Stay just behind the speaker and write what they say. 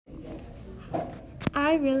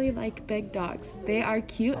I really like big dogs. They are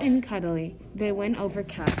cute and cuddly. They win over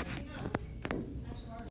cats.